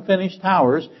have unfinished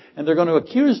towers. And they're going to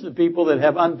accuse the people that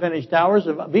have unfinished towers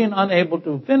of being unable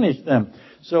to finish them.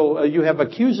 So you have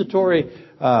accusatory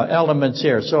elements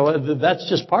here. So that's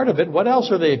just part of it. What else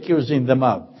are they accusing them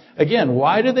of? Again,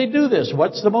 why do they do this?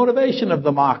 What's the motivation of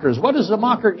the mockers? What does the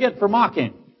mocker get for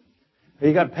mocking? Have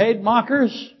you got paid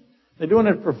mockers? They're doing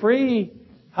it for free?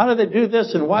 How do they do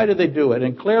this and why do they do it?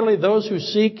 And clearly those who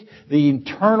seek the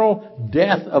eternal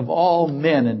death of all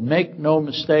men, and make no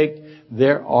mistake,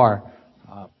 there are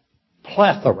a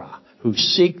plethora who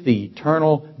seek the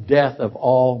eternal death of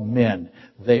all men.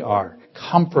 They are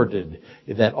comforted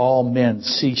that all men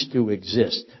cease to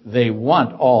exist. They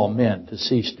want all men to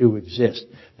cease to exist.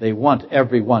 They want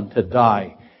everyone to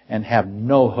die and have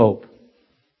no hope.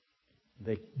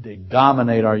 They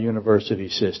dominate our university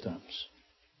systems.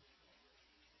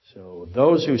 So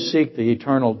those who seek the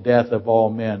eternal death of all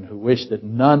men, who wish that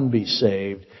none be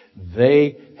saved,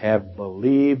 they have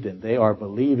believed and they are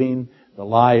believing the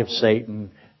lie of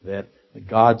Satan that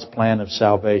God's plan of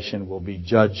salvation will be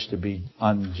judged to be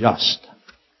unjust.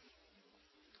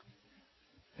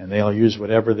 And they'll use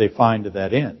whatever they find to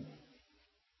that end.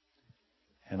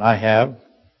 And I have,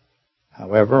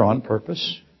 however, on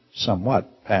purpose,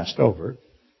 somewhat passed over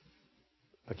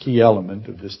a key element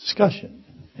of this discussion.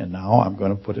 And now I'm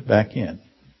going to put it back in.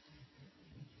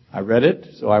 I read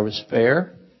it, so I was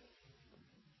fair.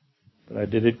 But I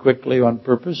did it quickly on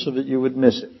purpose so that you would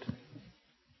miss it.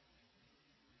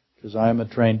 Because I am a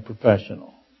trained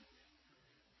professional.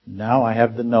 Now I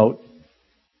have the note.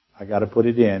 I got to put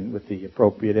it in with the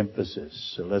appropriate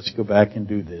emphasis. So let's go back and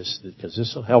do this, because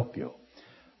this will help you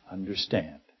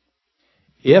understand.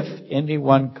 If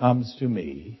anyone comes to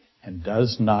me and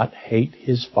does not hate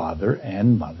his father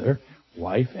and mother,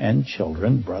 wife and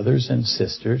children, brothers and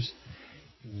sisters,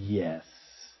 yes,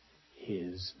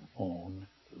 his own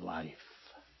life.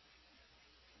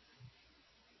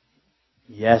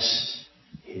 Yes,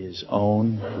 his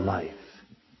own life.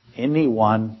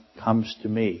 Anyone comes to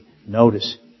me.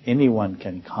 Notice, anyone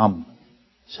can come.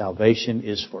 Salvation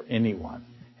is for anyone.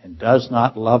 And does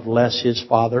not love less his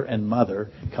father and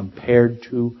mother compared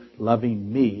to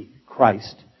loving me,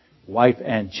 Christ, wife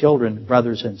and children,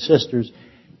 brothers and sisters,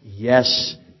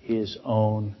 yes, his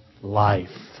own life.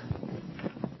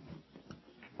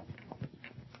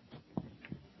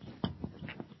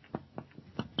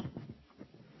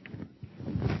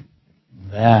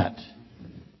 That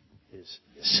is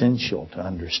essential to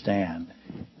understand.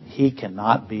 He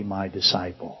cannot be my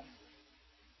disciple.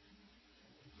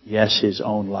 Yes, his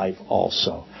own life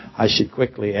also. I should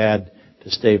quickly add, to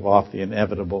stave off the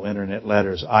inevitable internet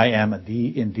letters, I am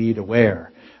indeed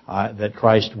aware that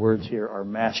Christ's words here are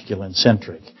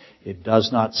masculine-centric. It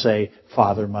does not say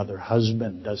father, mother,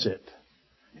 husband, does it?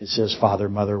 It says father,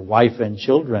 mother, wife, and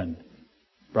children.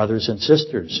 Brothers and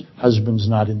sisters, husband's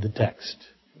not in the text.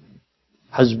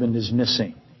 Husband is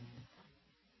missing.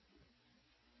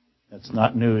 That's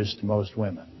not news to most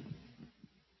women.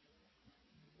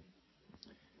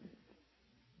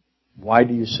 Why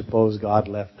do you suppose God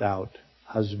left out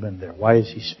husband there? Why is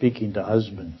He speaking to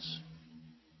husbands?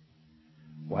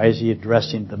 Why is He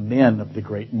addressing the men of the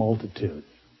great multitude?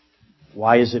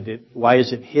 Why is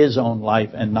it His own life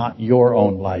and not your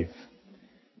own life?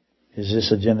 Is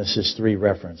this a Genesis 3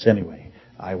 reference? Anyway,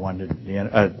 I wanted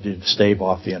to stave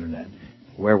off the internet.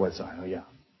 Where was I? Oh, yeah.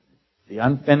 The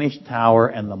unfinished tower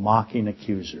and the mocking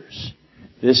accusers.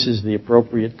 This is the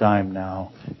appropriate time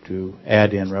now to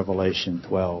add in Revelation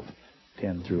 12,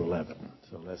 10 through 11.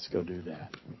 So let's go do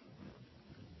that.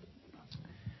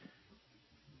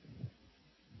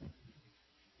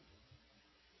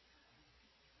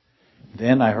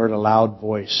 Then I heard a loud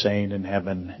voice saying in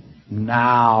heaven,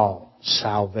 now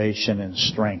salvation and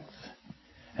strength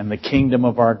and the kingdom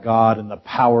of our God and the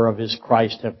power of His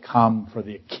Christ have come, for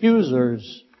the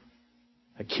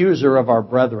accuser of our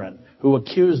brethren, who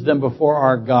accused them before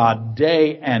our God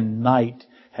day and night,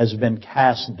 has been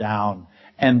cast down.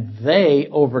 And they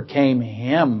overcame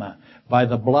him by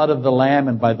the blood of the Lamb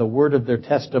and by the word of their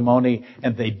testimony,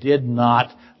 and they did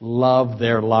not love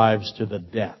their lives to the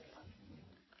death.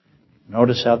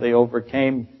 Notice how they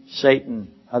overcame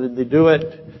Satan. How did they do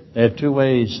it? They had two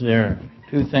ways there.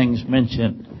 Two things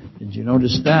mentioned. Did you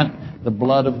notice that? The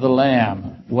blood of the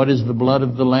Lamb. What is the blood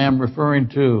of the Lamb referring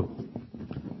to?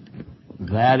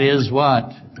 That is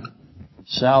what?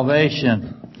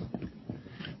 Salvation.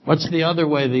 What's the other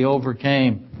way they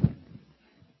overcame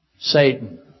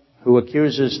Satan, who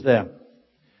accuses them?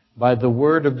 By the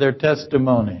word of their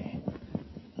testimony.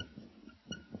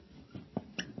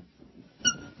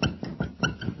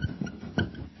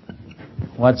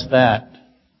 What's that?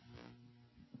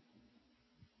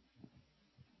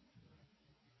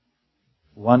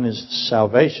 One is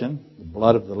salvation, the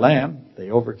blood of the Lamb. They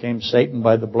overcame Satan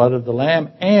by the blood of the Lamb,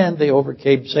 and they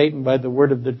overcame Satan by the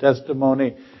word of their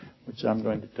testimony, which I'm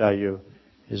going to tell you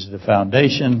is the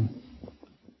foundation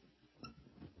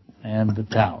and the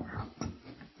tower.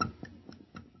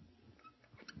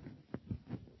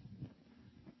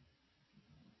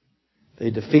 They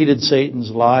defeated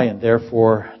Satan's lie and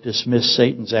therefore dismissed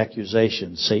Satan's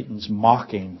accusations, Satan's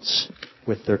mockings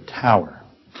with their tower.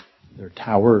 Their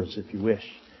towers, if you wish.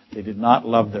 They did not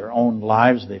love their own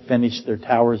lives. They finished their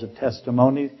towers of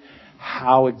testimony.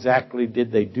 How exactly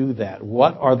did they do that?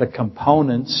 What are the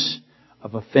components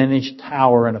of a finished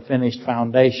tower and a finished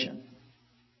foundation?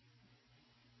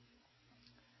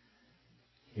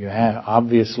 You have,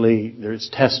 obviously, there's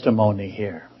testimony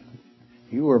here.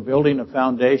 You are building a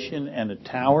foundation and a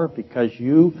tower because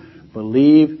you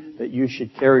believe that you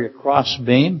should carry a cross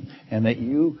beam and that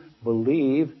you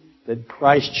believe that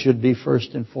Christ should be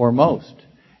first and foremost.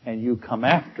 And you come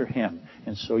after Him.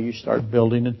 And so you start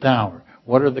building a tower.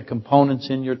 What are the components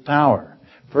in your tower?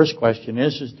 First question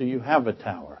is do you have a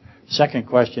tower? Second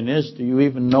question is, do you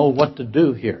even know what to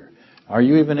do here? Are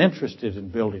you even interested in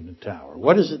building a tower?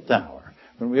 What is a tower?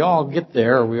 When we all get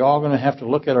there, are we all going to have to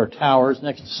look at our towers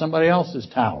next to somebody else's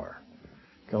tower?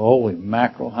 Go, holy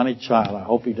mackerel, honey child, I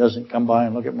hope he doesn't come by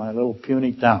and look at my little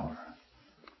puny tower.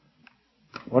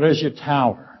 What is your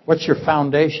tower? What's your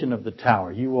foundation of the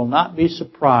tower? You will not be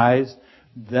surprised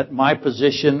that my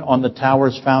position on the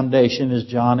tower's foundation is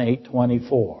John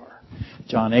 8:24.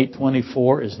 John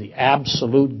 8:24 is the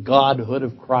absolute godhood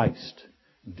of Christ.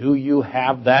 Do you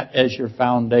have that as your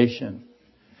foundation?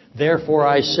 Therefore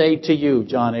I say to you,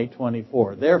 John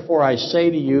 8:24, therefore I say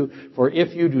to you, for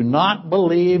if you do not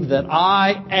believe that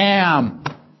I am,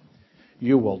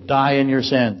 you will die in your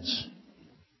sins.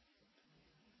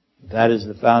 That is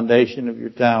the foundation of your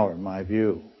tower, in my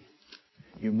view.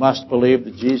 You must believe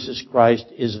that Jesus Christ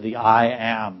is the I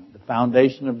am. The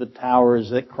foundation of the tower is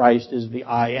that Christ is the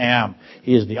I am.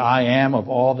 He is the I am of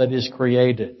all that is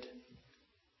created.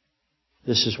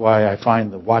 This is why I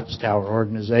find the Watchtower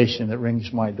organization that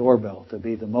rings my doorbell to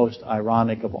be the most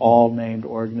ironic of all named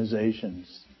organizations.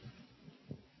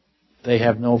 They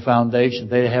have no foundation.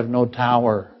 They have no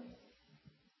tower.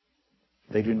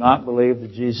 They do not believe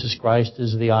that Jesus Christ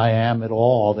is the I am at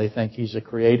all. They think He's a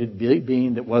created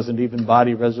being that wasn't even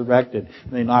body resurrected.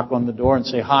 And they knock on the door and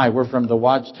say, hi, we're from the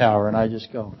Watchtower. And I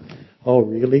just go, oh,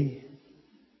 really?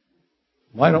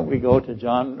 Why don't we go to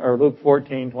Luke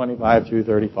 14:25 through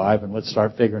 35 and let's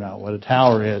start figuring out what a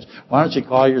tower is. Why don't you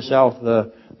call yourself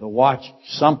the watch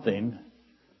something,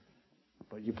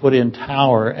 but you put in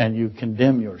tower and you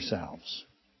condemn yourselves.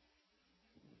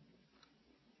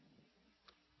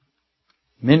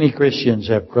 Many Christians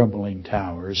have crumbling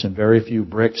towers and very few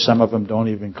bricks. Some of them don't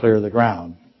even clear the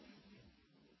ground.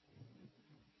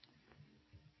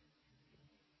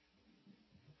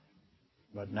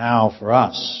 But now for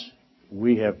us,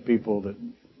 we have people that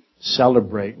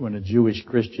celebrate when a Jewish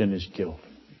Christian is killed.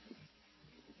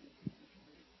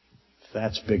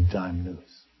 That's big time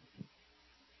news.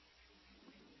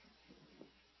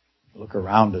 Look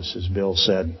around us, as Bill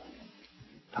said.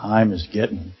 Time is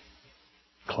getting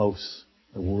close.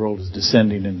 The world is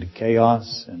descending into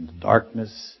chaos and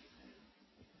darkness.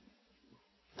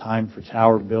 Time for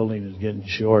tower building is getting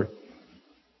short.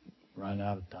 Run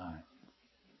out of time.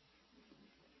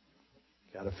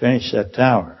 Got to finish that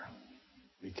tower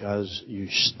because you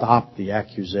stop the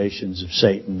accusations of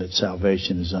Satan that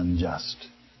salvation is unjust.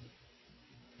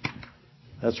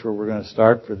 That's where we're going to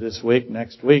start for this week.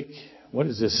 Next week, what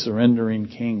is this surrendering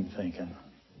king thinking?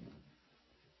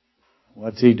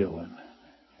 What's he doing?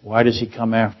 Why does he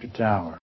come after tower?